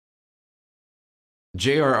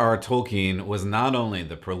J.R.R. Tolkien was not only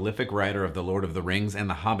the prolific writer of The Lord of the Rings and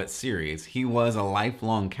the Hobbit series, he was a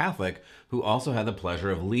lifelong Catholic who also had the pleasure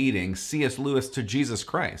of leading C.S. Lewis to Jesus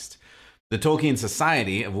Christ. The Tolkien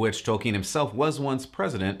Society, of which Tolkien himself was once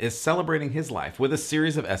president, is celebrating his life with a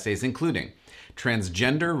series of essays including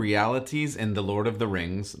Transgender Realities in The Lord of the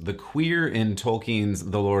Rings, The Queer in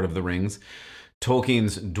Tolkien's The Lord of the Rings,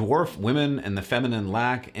 Tolkien's Dwarf Women and the Feminine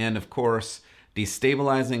Lack, and of course,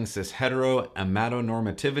 Destabilizing Cis-Hetero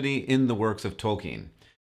Amatonormativity in the Works of Tolkien.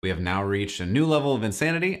 We have now reached a new level of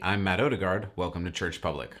insanity. I'm Matt Odegaard. Welcome to Church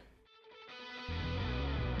Public.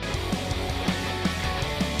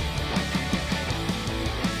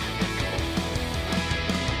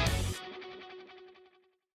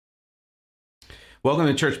 Welcome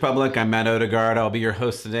to Church Public. I'm Matt Odegaard. I'll be your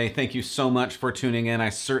host today. Thank you so much for tuning in. I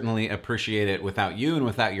certainly appreciate it. Without you and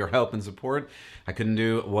without your help and support, I couldn't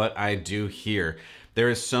do what I do here. There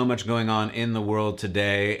is so much going on in the world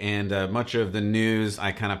today, and much of the news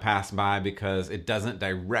I kind of pass by because it doesn't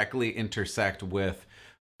directly intersect with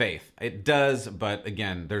faith. It does, but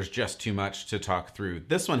again, there's just too much to talk through.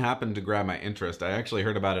 This one happened to grab my interest. I actually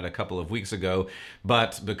heard about it a couple of weeks ago,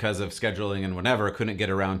 but because of scheduling and whatever, couldn't get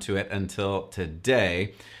around to it until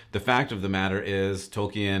today. The fact of the matter is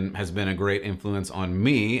Tolkien has been a great influence on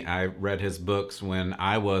me. I read his books when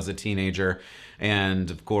I was a teenager,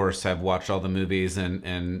 and of course have watched all the movies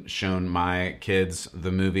and shown my kids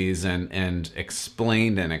the movies and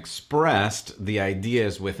explained and expressed the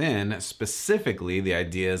ideas within, specifically the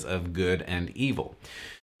ideas of good and evil.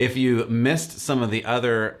 If you missed some of the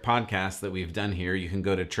other podcasts that we've done here, you can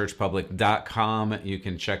go to churchpublic.com. You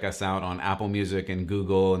can check us out on Apple Music and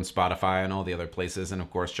Google and Spotify and all the other places. And of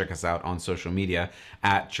course, check us out on social media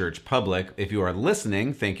at Church Public. If you are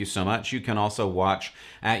listening, thank you so much. You can also watch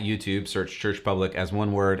at YouTube, search Church Public as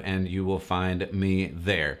one word, and you will find me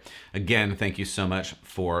there. Again, thank you so much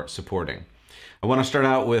for supporting. I want to start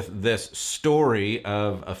out with this story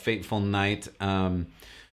of a fateful night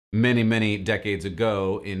many decades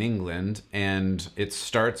ago in England, and it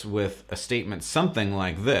starts with a statement something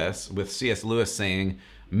like this, with C.S. Lewis saying,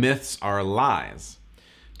 "Myths are lies."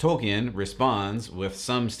 Tolkien responds with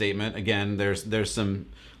some statement. Again, there's some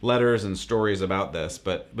letters and stories about this,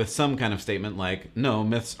 but with some kind of statement like, "No,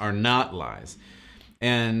 myths are not lies."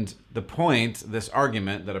 And the point, this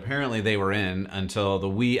argument that apparently they were in until the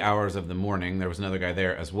wee hours of the morning, there was another guy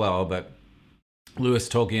there as well, but Lewis,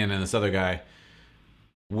 Tolkien, and this other guy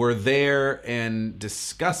were there and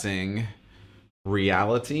discussing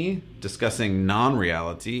reality, discussing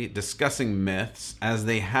non-reality, discussing myths, as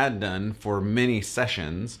they had done for many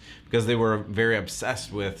sessions, because they were very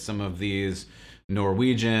obsessed with some of these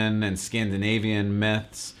Norwegian and Scandinavian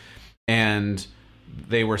myths, and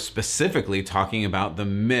they were specifically talking about the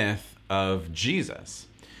myth of Jesus.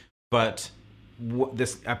 But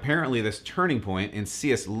this turning point in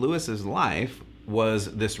C.S. Lewis's life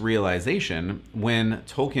was this realization when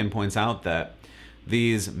Tolkien points out that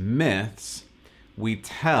these myths we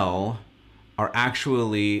tell are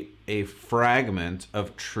actually a fragment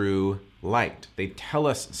of true light. They tell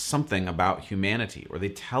us something about humanity, or they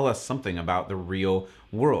tell us something about the real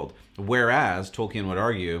world. Whereas, Tolkien would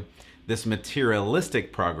argue, this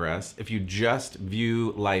materialistic progress, if you just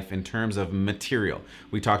view life in terms of material,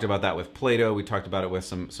 we talked about that with Plato, we talked about it with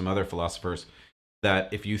some other philosophers,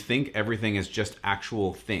 that if you think everything is just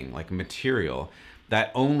actual thing, like material,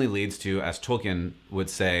 that only leads to, as Tolkien would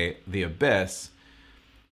say, the abyss.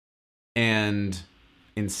 And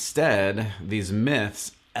instead, these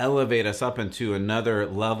myths elevate us up into another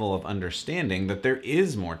level of understanding that there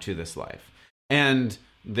is more to this life. And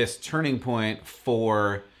this turning point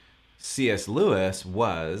for C.S. Lewis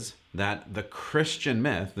was that the Christian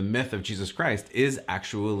myth, the myth of Jesus Christ, is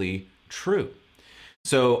actually true.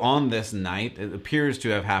 So on this night, it appears to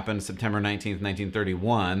have happened September 19th,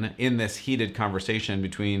 1931, in this heated conversation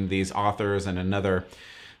between these authors and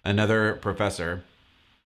another professor,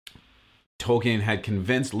 Tolkien had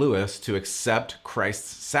convinced Lewis to accept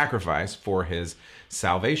Christ's sacrifice for his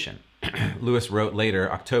salvation. Lewis wrote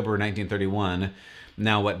later, October 1931,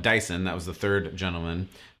 "Now what Dyson," that was the third gentleman,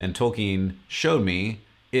 and Tolkien showed me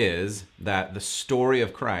is that the story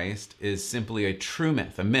of Christ is simply a true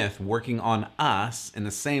myth, a myth working on us in the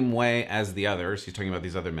same way as the others. He's talking about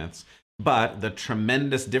these other myths. But the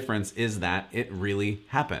tremendous difference is that it really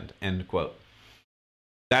happened, end quote.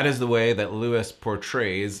 That is the way that Lewis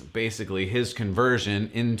portrays basically his conversion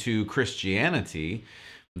into Christianity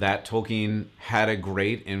that Tolkien had a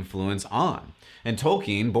great influence on. And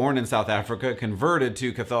Tolkien, born in South Africa, converted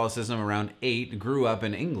to Catholicism around 8, grew up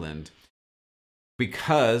in England.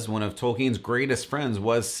 because one of Tolkien's greatest friends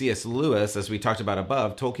was C.S. Lewis, as we talked about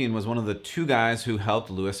above. Tolkien was one of the two guys who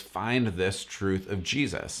helped Lewis find this truth of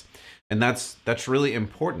Jesus. And that's really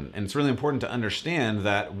important. And it's really important to understand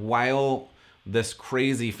that while this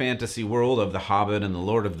crazy fantasy world of The Hobbit and The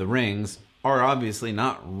Lord of the Rings are obviously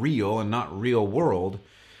not real and not real world,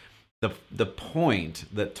 the point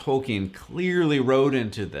that Tolkien clearly wrote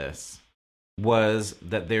into this was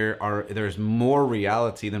that there's more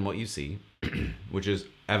reality than what you see, which is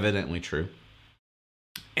evidently true,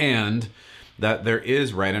 and that there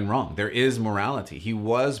is right and wrong. There is morality. He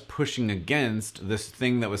was pushing against this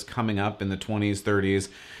thing that was coming up in the 20s, 30s,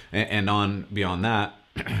 and on beyond that,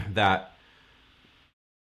 that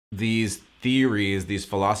these theories, these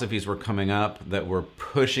philosophies were coming up that were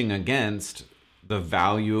pushing against the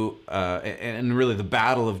value and really the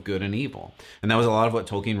battle of good and evil. And that was a lot of what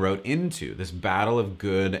Tolkien wrote into, this battle of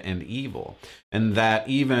good and evil. And that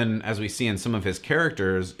even as we see in some of his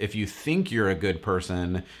characters, if you think you're a good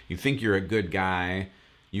person, you think you're a good guy,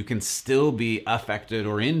 you can still be affected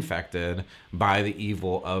or infected by the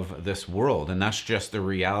evil of this world. And that's just the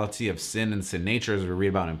reality of sin and sin nature, as we read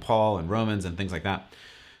about in Paul and Romans and things like that.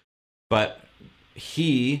 But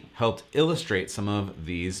he helped illustrate some of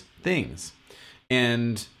these things.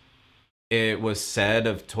 And it was said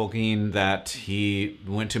of Tolkien that he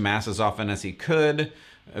went to Mass as often as he could.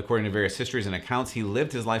 According to various histories and accounts, he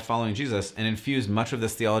lived his life following Jesus and infused much of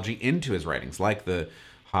this theology into his writings, like the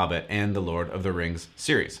Hobbit and the Lord of the Rings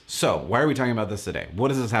series. So, why are we talking about this today? What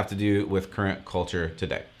does this have to do with current culture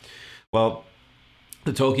today? Well,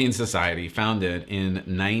 the Tolkien Society, founded in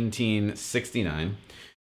 1969,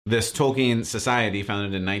 this Tolkien Society,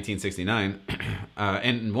 founded in 1969,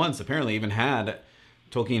 and once apparently even had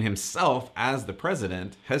Tolkien himself as the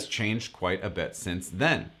president, has changed quite a bit since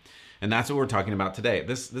then. And that's what we're talking about today.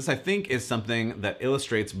 This I think, is something that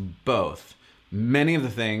illustrates both many of the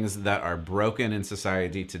things that are broken in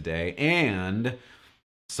society today and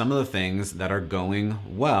some of the things that are going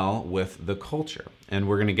well with the culture. And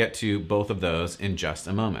we're going to get to both of those in just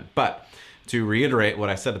a moment. But to reiterate what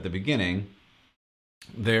I said at the beginning,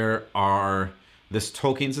 there are this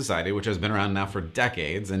Tolkien Society, which has been around now for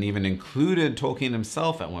decades and even included Tolkien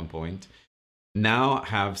himself at one point, now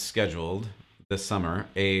have scheduled this summer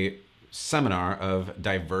a seminar of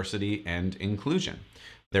diversity and inclusion.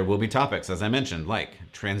 There will be topics, as I mentioned, like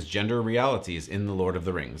transgender realities in The Lord of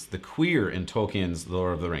the Rings, the queer in Tolkien's The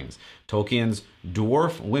Lord of the Rings, Tolkien's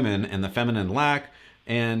dwarf women and the feminine lack,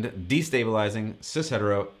 and destabilizing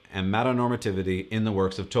cis-hetero and metanormativity in the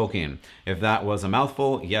works of Tolkien. If that was a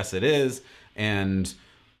mouthful, yes, it is. And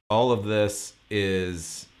all of this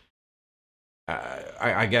is,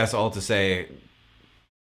 I guess, all to say,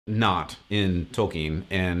 not in Tolkien.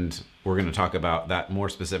 And we're going to talk about that more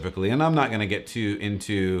specifically. And I'm not going to get too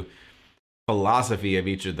into philosophy of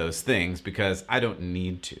each of those things because I don't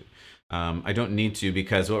need to. I don't need to,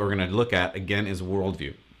 because what we're going to look at, again, is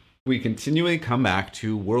worldview. We continually come back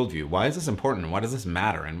to worldview. Why is this important? Why does this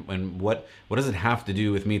matter? And what does it have to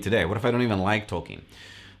do with me today? What if I don't even like Tolkien?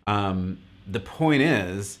 The point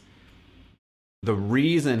is, the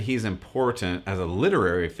reason he's important as a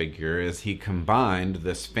literary figure is he combined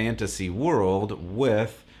this fantasy world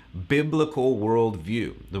with biblical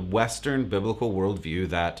worldview, the Western biblical worldview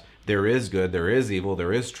that there is good, there is evil,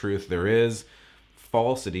 there is truth, there is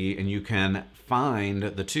falsity, and you can find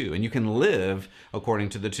the two, and you can live according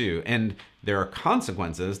to the two. And there are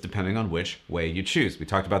consequences depending on which way you choose. We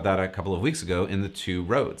talked about that a couple of weeks ago in the two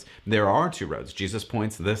roads. There are two roads. Jesus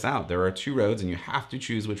points this out. There are two roads, and you have to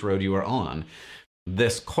choose which road you are on.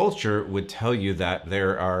 This culture would tell you that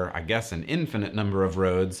there are, I guess, an infinite number of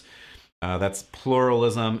roads. That's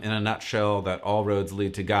pluralism in a nutshell, that all roads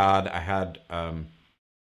lead to God. I had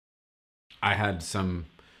some,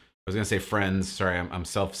 I was going to say friends. Sorry, I'm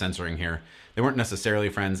self-censoring here. They weren't necessarily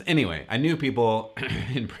friends. Anyway, I knew people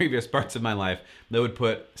in previous parts of my life that would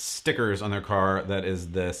put stickers on their car that is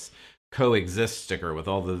this coexist sticker with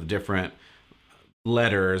all the different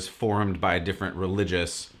letters formed by different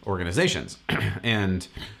religious organizations. And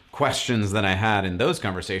questions that I had in those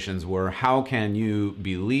conversations were, how can you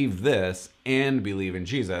believe this and believe in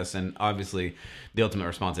Jesus? And obviously, the ultimate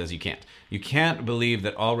response is you can't. You can't believe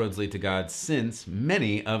that all roads lead to God, since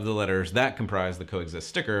many of the letters that comprise the coexist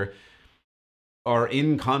sticker are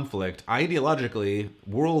in conflict, ideologically,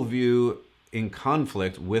 worldview in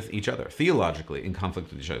conflict with each other, theologically in conflict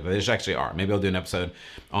with each other. They just actually are. Maybe I'll do an episode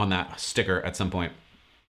on that sticker at some point,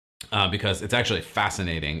 because it's actually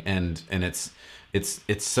fascinating, and it's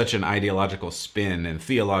such an ideological spin and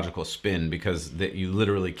theological spin, because that you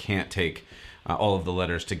literally can't take all of the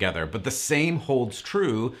letters together. But the same holds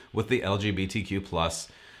true with the LGBTQ plus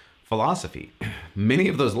philosophy. Many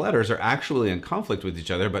of those letters are actually in conflict with each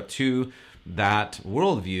other, but to that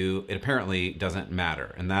worldview, it apparently doesn't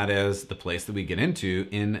matter. And that is the place that we get into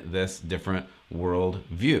in this different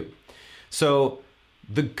worldview. So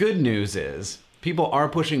the good news is people are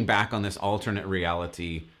pushing back on this alternate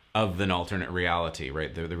reality of an alternate reality,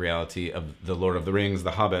 right? The reality of the Lord of the Rings,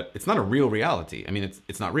 The Hobbit. It's not a real reality. I mean,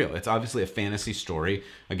 it's not real. It's obviously a fantasy story.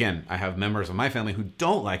 Again, I have members of my family who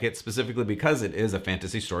don't like it specifically because it is a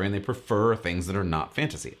fantasy story and they prefer things that are not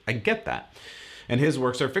fantasy. I get that. And his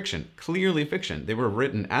works are fiction, clearly fiction. They were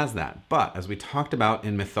written as that. But as we talked about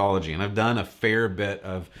in mythology, and I've done a fair bit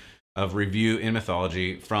of review in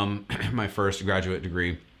mythology from my first graduate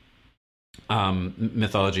degree,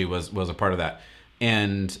 mythology was a part of that.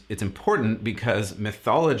 And it's important because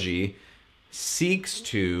mythology seeks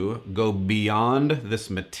to go beyond this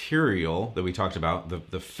material that we talked about,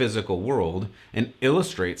 the physical world, and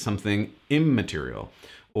illustrate something immaterial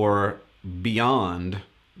or beyond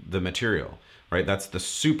the material, right? That's the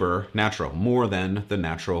supernatural, more than the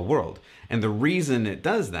natural world. And the reason it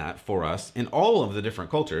does that for us in all of the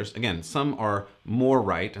different cultures, again, some are more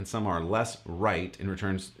right and some are less right in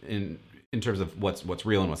terms of what's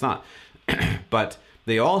real and what's not. But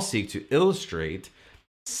they all seek to illustrate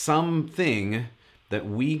something that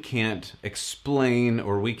we can't explain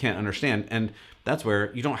or we can't understand. And that's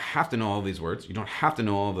where you don't have to know all these words. You don't have to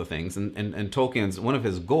know all the things. And Tolkien's, one of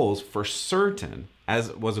his goals for certain,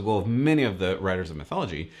 as was a goal of many of the writers of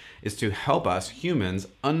mythology, is to help us humans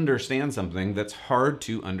understand something that's hard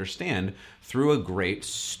to understand through a great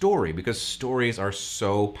story, because stories are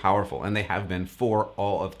so powerful and they have been for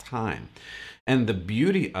all of time. And the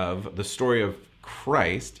beauty of the story of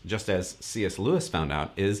Christ, just as C.S. Lewis found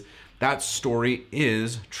out, is that story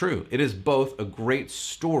is true. It is both a great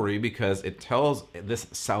story because it tells this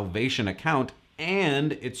salvation account,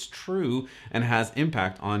 and it's true and has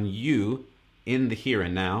impact on you in the here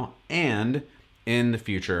and now and in the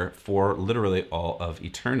future for literally all of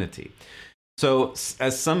eternity. So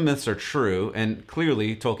as some myths are true, and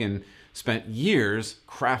clearly Tolkien spent years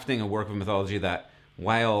crafting a work of mythology that,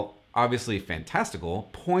 while obviously fantastical,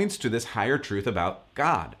 points to this higher truth about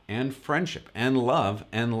God and friendship and love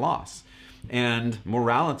and loss and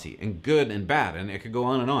morality and good and bad. And it could go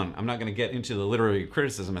on and on. I'm not going to get into the literary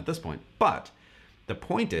criticism at this point. But the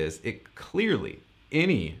point is, it clearly,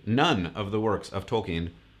 none of the works of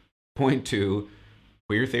Tolkien point to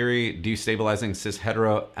queer theory, destabilizing cis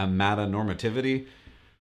hetero amatonormativity.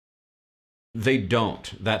 They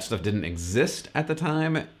don't. That stuff didn't exist at the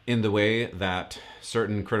time in the way that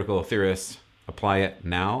certain critical theorists apply it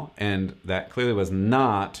now, and that clearly was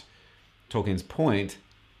not Tolkien's point.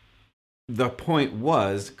 The point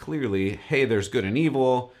was clearly, hey, there's good and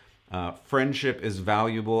evil. Friendship is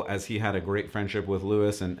valuable, as he had a great friendship with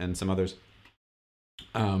Lewis and some others.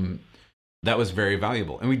 That was very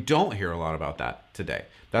valuable. And we don't hear a lot about that today.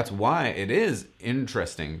 That's why it is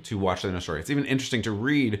interesting to watch the story. It's even interesting to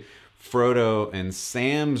read Frodo and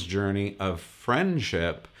Sam's journey of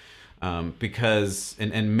friendship, because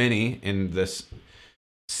and many in this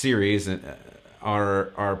series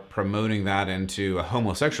are promoting that into a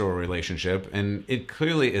homosexual relationship, and it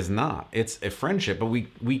clearly is not. It's a friendship, but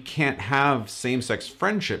we can't have same-sex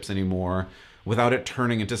friendships anymore without it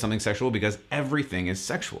turning into something sexual, because everything is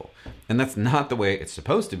sexual, and that's not the way it's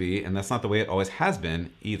supposed to be, and that's not the way it always has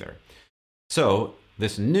been either. So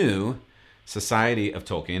this new Society of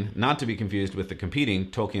Tolkien, not to be confused with the competing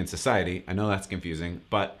Tolkien Society. I know that's confusing,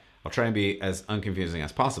 but I'll try and be as unconfusing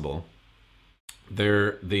as possible.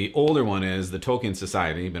 The older one is the Tolkien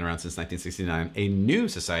Society, been around since 1969. A new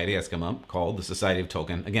society has come up called the Society of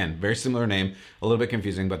Tolkien. Again, very similar name, a little bit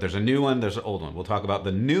confusing, but there's a new one, there's an old one. We'll talk about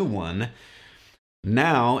the new one.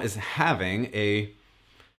 Now is having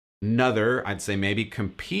another, I'd say maybe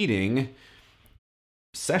competing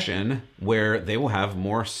session where they will have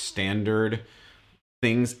more standard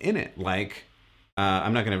things in it. Like,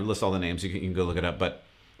 I'm not going to list all the names, you can go look it up, but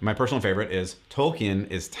my personal favorite is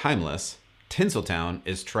Tolkien is Timeless, Tinseltown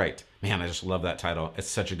is Trite. Man, I just love that title. It's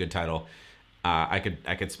such a good title. I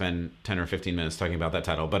could spend 10 or 15 minutes talking about that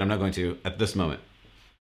title, but I'm not going to at this moment.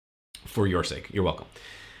 For your sake, you're welcome.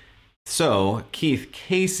 So Keith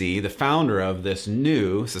Casey, the founder of this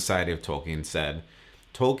new Society of Tolkien, said,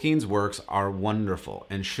 Tolkien's works are wonderful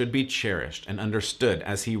and should be cherished and understood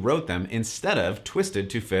as he wrote them instead of twisted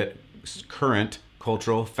to fit current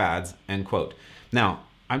cultural fads, end quote. Now,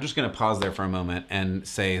 I'm just going to pause there for a moment and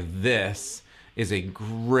say this is a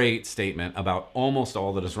great statement about almost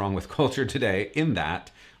all that is wrong with culture today, in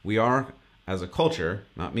that we are, as a culture,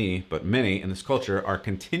 not me, but many in this culture, are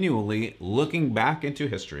continually looking back into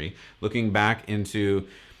history, looking back into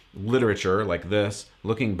literature like this,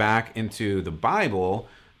 looking back into the Bible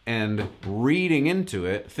and reading into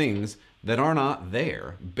it things that are not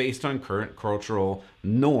there based on current cultural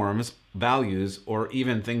norms, values, or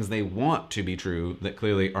even things they want to be true that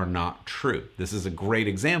clearly are not true. This is a great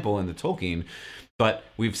example in the Tolkien, but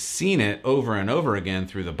we've seen it over and over again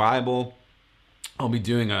through the Bible. I'll be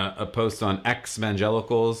doing a post on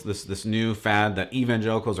ex-evangelicals, this new fad that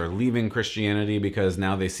evangelicals are leaving Christianity because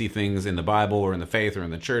now they see things in the Bible or in the faith or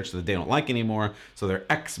in the church that they don't like anymore. So they're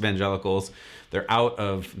ex-evangelicals. They're out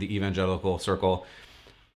of the evangelical circle.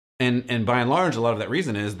 And by and large, a lot of that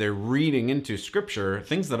reason is they're reading into Scripture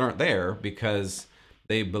things that aren't there because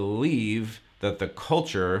they believe that the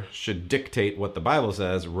culture should dictate what the Bible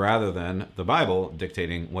says rather than the Bible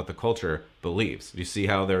dictating what the culture believes. You see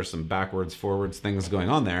how there's some backwards, forwards things going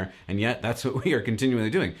on there, and yet that's what we are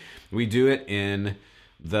continually doing. We do it in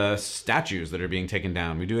the statues that are being taken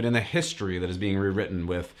down. We do it in the history that is being rewritten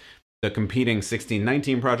with the competing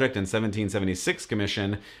 1619 Project and 1776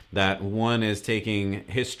 Commission, that one is taking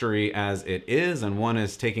history as it is, and one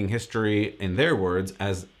is taking history, in their words,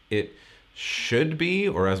 as it should be,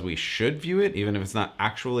 or as we should view it, even if it's not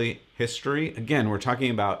actually history. Again, we're talking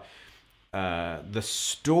about the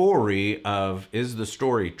story of, is the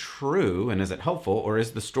story true and is it helpful, or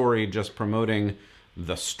is the story just promoting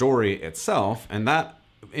the story itself? And that,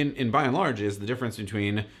 in by and large, is the difference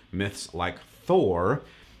between myths like Thor,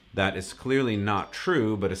 that is clearly not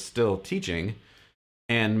true but is still teaching,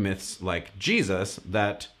 and myths like Jesus,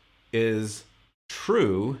 that is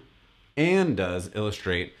true and does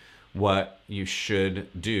illustrate what you should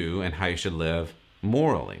do and how you should live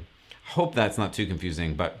morally. Hope that's not too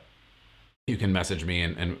confusing, but you can message me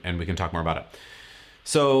and we can talk more about it.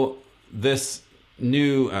 So this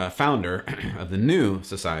new founder of the new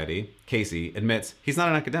society, Casey, admits he's not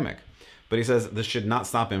an academic, but he says this should not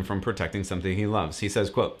stop him from protecting something he loves. He says,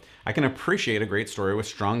 quote, "I can appreciate a great story with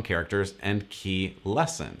strong characters and key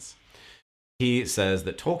lessons." He says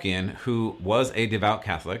that Tolkien, who was a devout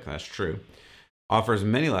Catholic, that's true, offers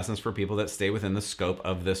many lessons for people that stay within the scope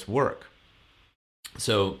of this work.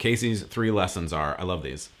 So Casey's 3 lessons are, I love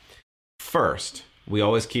these. First, we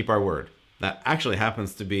always keep our word. That actually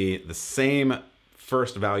happens to be the same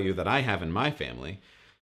first value that I have in my family.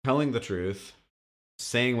 Telling the truth,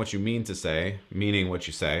 saying what you mean to say, meaning what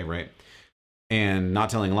you say, right? And not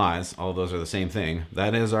telling lies, all of those are the same thing.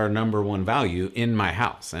 That is our number one value in my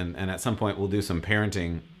house. And at some point we'll do some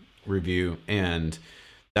parenting review, and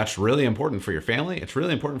that's really important for your family. It's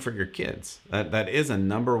really important for your kids. That is a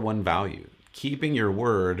number one value. Keeping your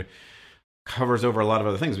word covers over a lot of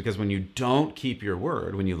other things, because when you don't keep your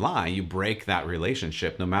word, when you lie, you break that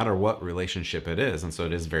relationship, no matter what relationship it is. And so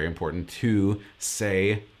it is very important to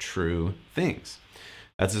say true things.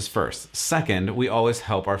 That's his first. Second, we always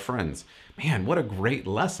help our friends. Man, what a great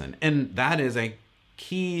lesson. And that is a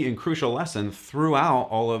key and crucial lesson throughout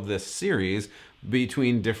all of this series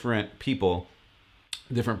between different people,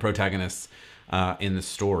 different protagonists in the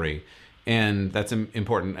story. And that's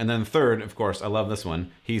important. And then third, of course, I love this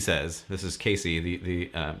one. He says, this is Casey,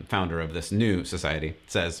 the founder of this new society,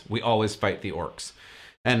 says, "We always fight the orcs."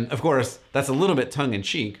 And of course, that's a little bit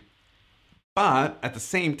tongue-in-cheek, but at the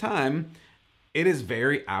same time, it is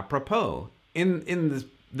very apropos in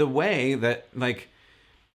the way that, like,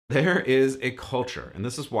 there is a culture. And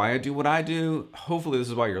this is why I do what I do. Hopefully this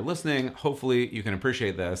is why you're listening. Hopefully you can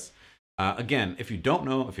appreciate this. Again, if you don't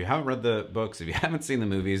know, if you haven't read the books, if you haven't seen the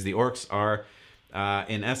movies, the orcs are,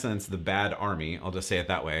 in essence, the bad army. I'll just say it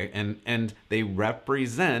that way. And they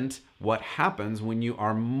represent what happens when you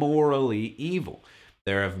are morally evil.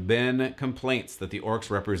 There have been complaints that the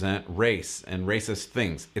orcs represent race and racist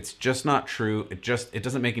things. It's just not true. It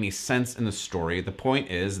doesn't make any sense in the story. The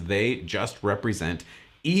point is they just represent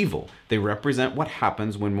evil. They represent what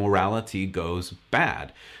happens when morality goes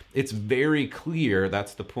bad. It's very clear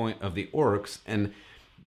that's the point of the orcs. And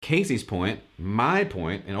Casey's point, my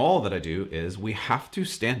point, and all that I do is we have to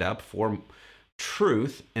stand up for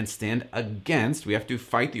truth and we have to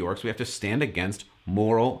fight the orcs. We have to stand against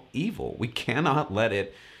moral evil. We cannot let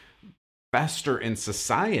it fester in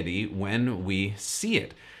society when we see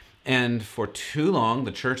it. And for too long,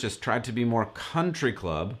 the church has tried to be more country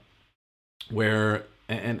club, where,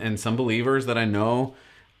 and some believers that I know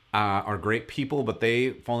are great people, but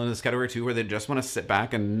they fall into this category too, where they just want to sit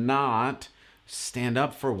back and not stand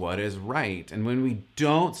up for what is right. And when we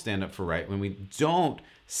don't stand up for right, when we don't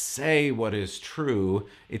say what is true,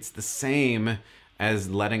 it's the same as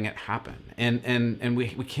letting it happen. And we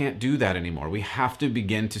can't do that anymore. We have to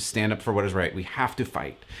begin to stand up for what is right. We have to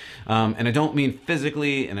fight. And I don't mean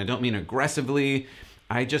physically, and I don't mean aggressively.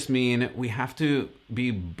 I just mean we have to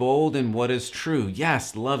be bold in what is true.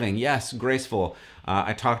 Yes, loving. Yes, graceful.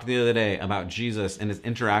 I talked the other day about Jesus and his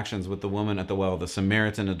interactions with the woman at the well, the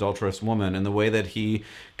Samaritan adulterous woman, and the way that he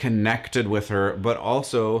connected with her, but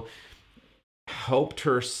also helped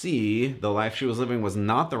her see the life she was living was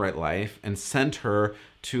not the right life, and sent her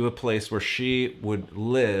to a place where she would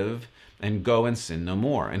live and go and sin no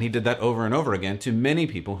more. And he did that over and over again to many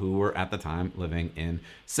people who were at the time living in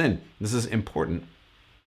sin. This is important.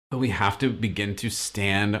 But we have to begin to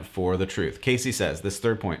stand for the truth. Casey says, this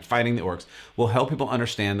third point, fighting the orcs, will help people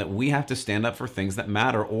understand that we have to stand up for things that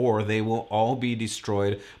matter, or they will all be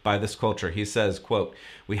destroyed by this culture. He says, quote,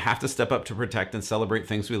 we have to step up to protect and celebrate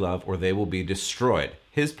things we love, or they will be destroyed.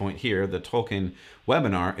 His point here, the Tolkien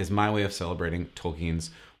webinar, is my way of celebrating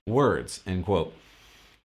Tolkien's words, end quote.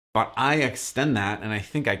 But I extend that, and I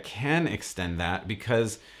think I can extend that,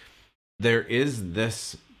 because there is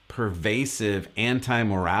this pervasive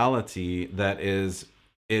anti-morality that is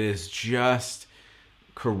just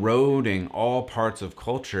corroding all parts of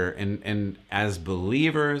culture, and as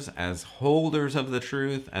believers, as holders of the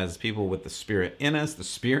truth, as people with the Spirit in us, the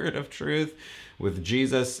Spirit of truth, with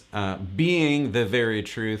Jesus being the very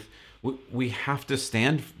truth, we have to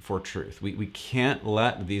stand for truth. We can't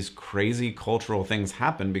let these crazy cultural things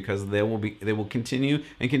happen, because they will continue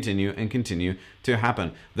and continue and continue to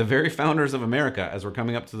happen. The very founders of America, as we're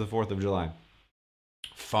coming up to the 4th of July,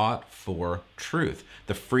 fought for truth.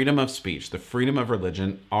 The freedom of speech, the freedom of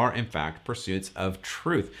religion are in fact pursuits of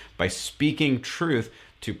truth. By speaking truth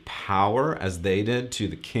to power, as they did to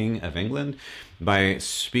the King of England, by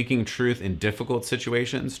speaking truth in difficult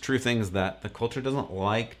situations, true things that the culture doesn't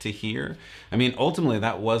like to hear. I mean, ultimately,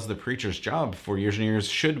 that was the preacher's job for years and years,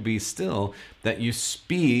 should be still, that you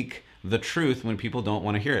speak the truth when people don't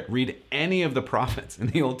want to hear it. Read any of the prophets in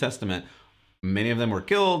the Old Testament. Many of them were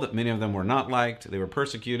killed. Many of them were not liked. They were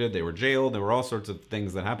persecuted. They were jailed. There were all sorts of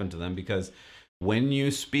things that happened to them, because when you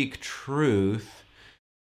speak truth,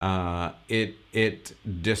 it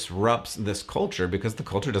disrupts this culture, because the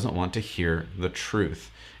culture doesn't want to hear the truth.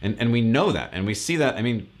 And we know that, and we see that. I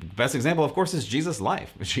mean, best example, of course, is Jesus'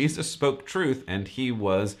 life. Jesus spoke truth, and he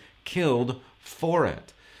was killed for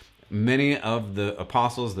it. Many of the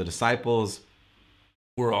apostles, the disciples,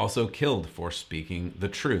 were also killed for speaking the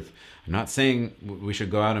truth. I'm not saying we should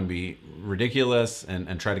go out and be ridiculous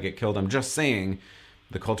and try to get killed. I'm just saying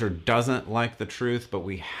the culture doesn't like the truth, but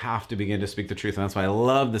we have to begin to speak the truth. And that's why I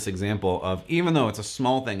love this example of, even though it's a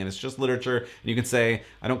small thing and it's just literature, and you can say,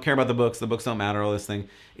 I don't care about the books don't matter, all this thing.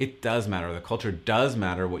 It does matter. The culture does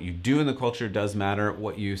matter. What you do in the culture does matter.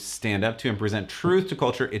 What you stand up to and present truth to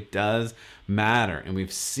culture, it does matter. And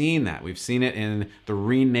we've seen that. We've seen it in the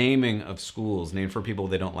renaming of schools named for people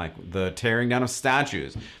they don't like, the tearing down of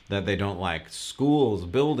statues that they don't like, schools,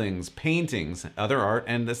 buildings, paintings, other art,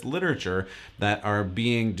 and this literature that are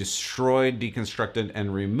being destroyed, deconstructed,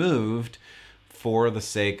 and removed for the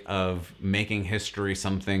sake of making history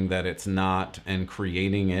something that it's not, and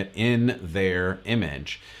creating it in their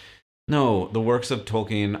image. No, the works of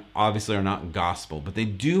Tolkien obviously are not gospel, but they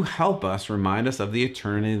do help us, remind us of the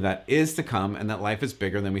eternity that is to come, and that life is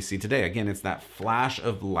bigger than we see today. Again, it's that flash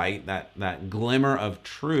of light, that glimmer of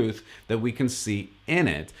truth that we can see in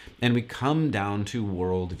it, and we come down to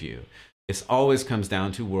worldview. This always comes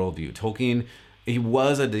down to worldview. Tolkien, he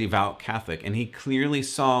was a devout Catholic, and he clearly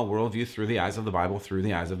saw worldview through the eyes of the Bible, through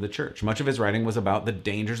the eyes of the church. Much of his writing was about the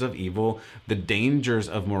dangers of evil, the dangers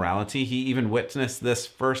of morality. He even witnessed this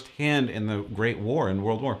firsthand in the Great War, in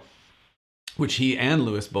World War, which he and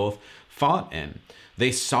Lewis both fought in.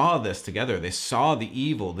 They saw this together. They saw the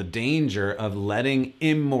evil, the danger of letting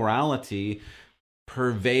immorality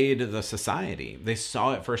pervade the society. They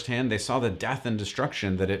saw it firsthand. They saw the death and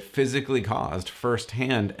destruction that it physically caused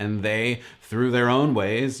firsthand, and they, through their own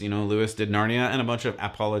ways, Lewis did Narnia and a bunch of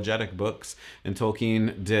apologetic books, and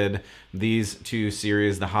Tolkien did these two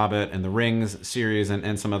series, The Hobbit and The Rings series,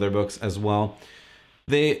 and some other books as well.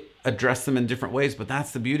 They address them in different ways, but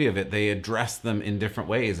that's the beauty of it. They address them in different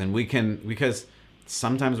ways, and we can, because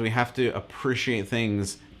sometimes we have to appreciate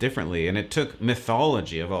things differently, and it took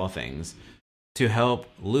mythology, of all things, to help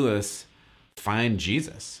Lewis find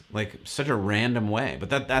Jesus, like such a random way. But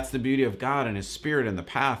that's the beauty of God and his Spirit and the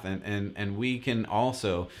path, and we can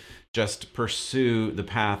also just pursue the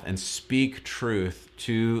path and speak truth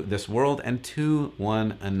to this world and to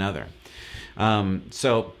one another.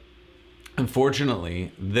 So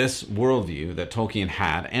Unfortunately, this worldview that Tolkien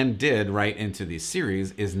had and did write into these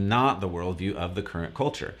series is not the worldview of the current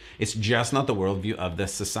culture. It's just not the worldview of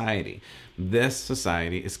this society. This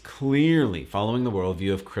society is clearly following the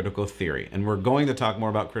worldview of critical theory. And we're going to talk more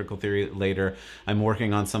about critical theory later. I'm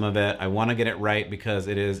working on some of it. I want to get it right because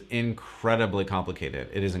it is incredibly complicated.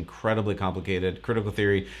 It is incredibly complicated. Critical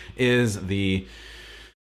theory is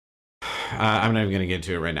I'm not even going to get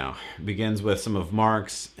to it right now. It begins with some of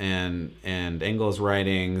Marx and Engels'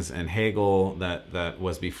 writings and Hegel that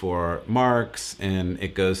was before Marx, and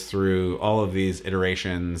it goes through all of these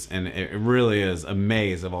iterations, and it really is a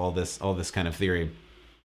maze of all this kind of theory.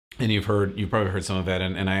 And you've probably heard some of it,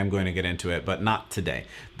 and I am going to get into it, but not today.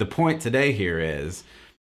 The point today here is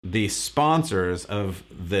the sponsors of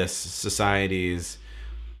this society's,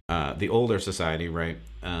 the older society, right?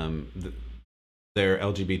 Their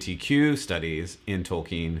LGBTQ studies in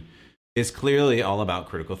Tolkien is clearly all about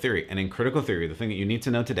critical theory. And in critical theory, the thing that you need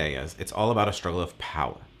to know today is it's all about a struggle of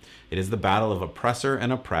power. It is the battle of oppressor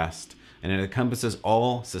and oppressed, and it encompasses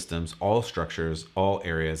all systems, all structures, all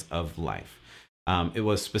areas of life. It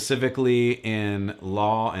was specifically in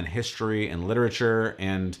law and history and literature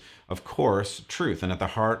and, of course, truth. And at the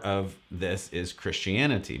heart of this is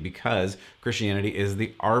Christianity, because Christianity is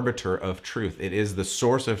the arbiter of truth. It is the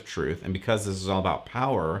source of truth. And because this is all about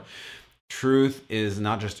power, truth is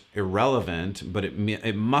not just irrelevant, but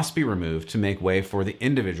it must be removed to make way for the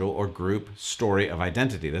individual or group story of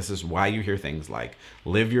identity. This is why you hear things like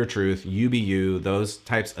live your truth, you be you. Those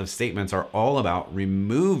types of statements are all about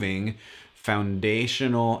removing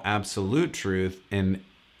foundational absolute truth and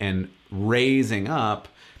raising up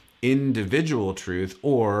individual truth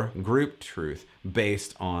or group truth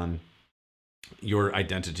based on your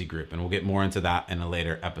identity group. And we'll get more into that in a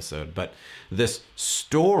later episode. But this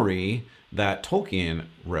story that Tolkien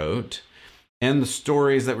wrote and the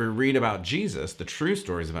stories that we read about Jesus, the true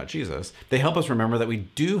stories about Jesus, they help us remember that we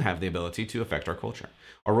do have the ability to affect our culture.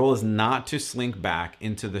 Our role is not to slink back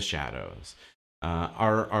into the shadows.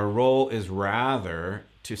 Our role is rather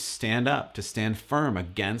to stand up, to stand firm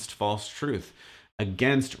against false truth,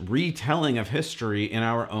 against retelling of history in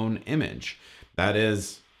our own image. That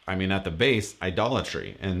is, at the base,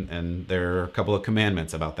 idolatry. And there are a couple of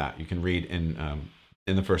commandments about that you can read in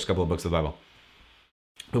the first couple of books of the Bible.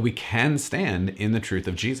 But we can stand in the truth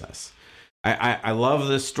of Jesus. I love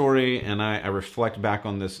this story, and I reflect back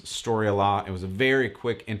on this story a lot. It was a very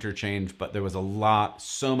quick interchange, but there was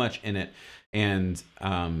so much in it. And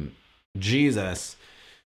Jesus,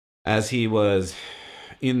 as he was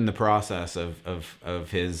in the process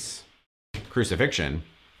of his crucifixion,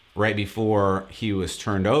 right before he was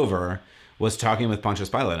turned over, was talking with Pontius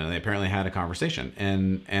Pilate, and they apparently had a conversation.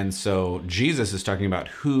 And so Jesus is talking about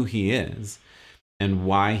who he is and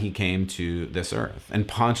why he came to this earth. And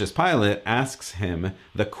Pontius Pilate asks him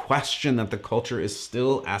the question that the culture is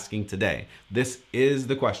still asking today. This is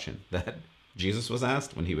the question that Jesus was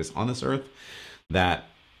asked when he was on this earth, that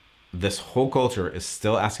this whole culture is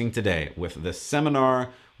still asking today with this seminar,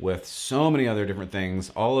 with so many other different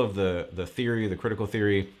things. All of the theory, the critical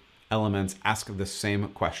theory elements ask the same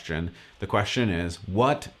question. The question is,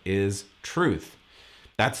 what is truth?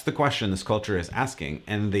 That's the question this culture is asking.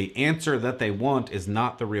 And the answer that they want is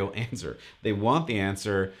not the real answer. They want the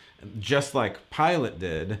answer, just like Pilate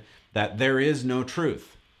did, that there is no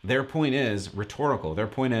truth. Their point is rhetorical. Their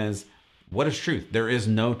point is, what is truth? There is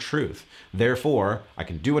no truth. Therefore, I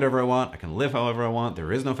can do whatever I want. I can live however I want.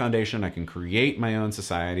 There is no foundation. I can create my own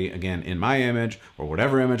society, again, in my image or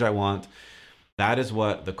whatever image I want. That is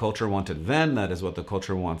what the culture wanted then. That is what the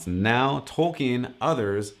culture wants now. Tolkien,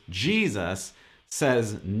 others, Jesus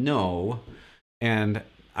says no. And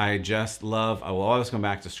I will always come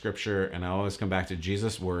back to scripture, and I always come back to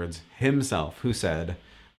Jesus' words himself, who said,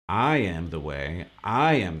 I am the way,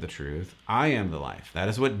 I am the truth, I am the life. That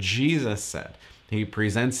is what Jesus said. He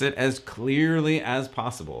presents it as clearly as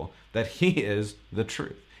possible that he is the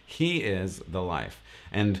truth. He is the life.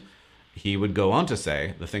 And he would go on to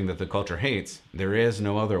say, the thing that the culture hates, there is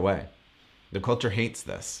no other way. The culture hates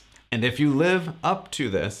this. And if you live up to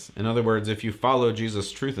this, in other words, if you follow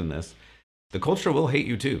Jesus' truth in this, the culture will hate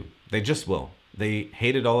you too. They just will. They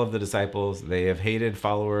hated all of the disciples. They have hated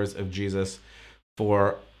followers of Jesus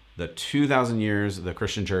for the 2,000 years the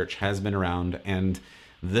Christian church has been around, and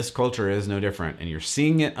this culture is no different. And you're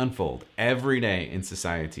seeing it unfold every day in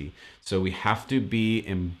society. So we have to be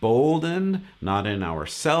emboldened, not in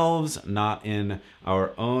ourselves, not in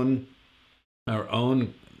our own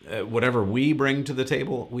whatever we bring to the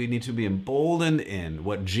table. We need to be emboldened in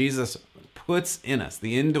what Jesus puts in us,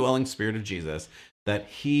 the indwelling spirit of Jesus, that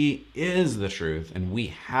he is the truth, and we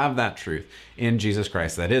have that truth in Jesus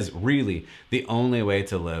Christ. That is really the only way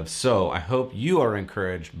to live. So I hope you are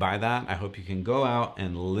encouraged by that. I hope you can go out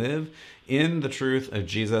and live in the truth of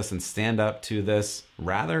Jesus and stand up to this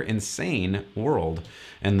rather insane world,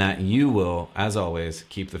 and that you will, as always,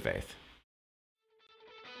 keep the faith.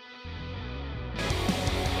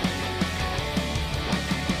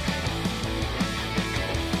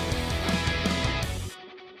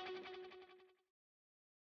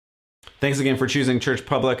 Thanks again for choosing Church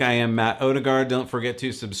Public. I am Matt Odegaard. Don't forget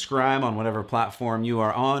to subscribe on whatever platform you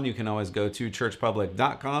are on. You can always go to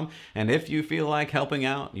churchpublic.com. And if you feel like helping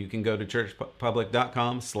out, you can go to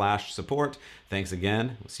churchpublic.com/support. Thanks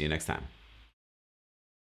again. We'll see you next time.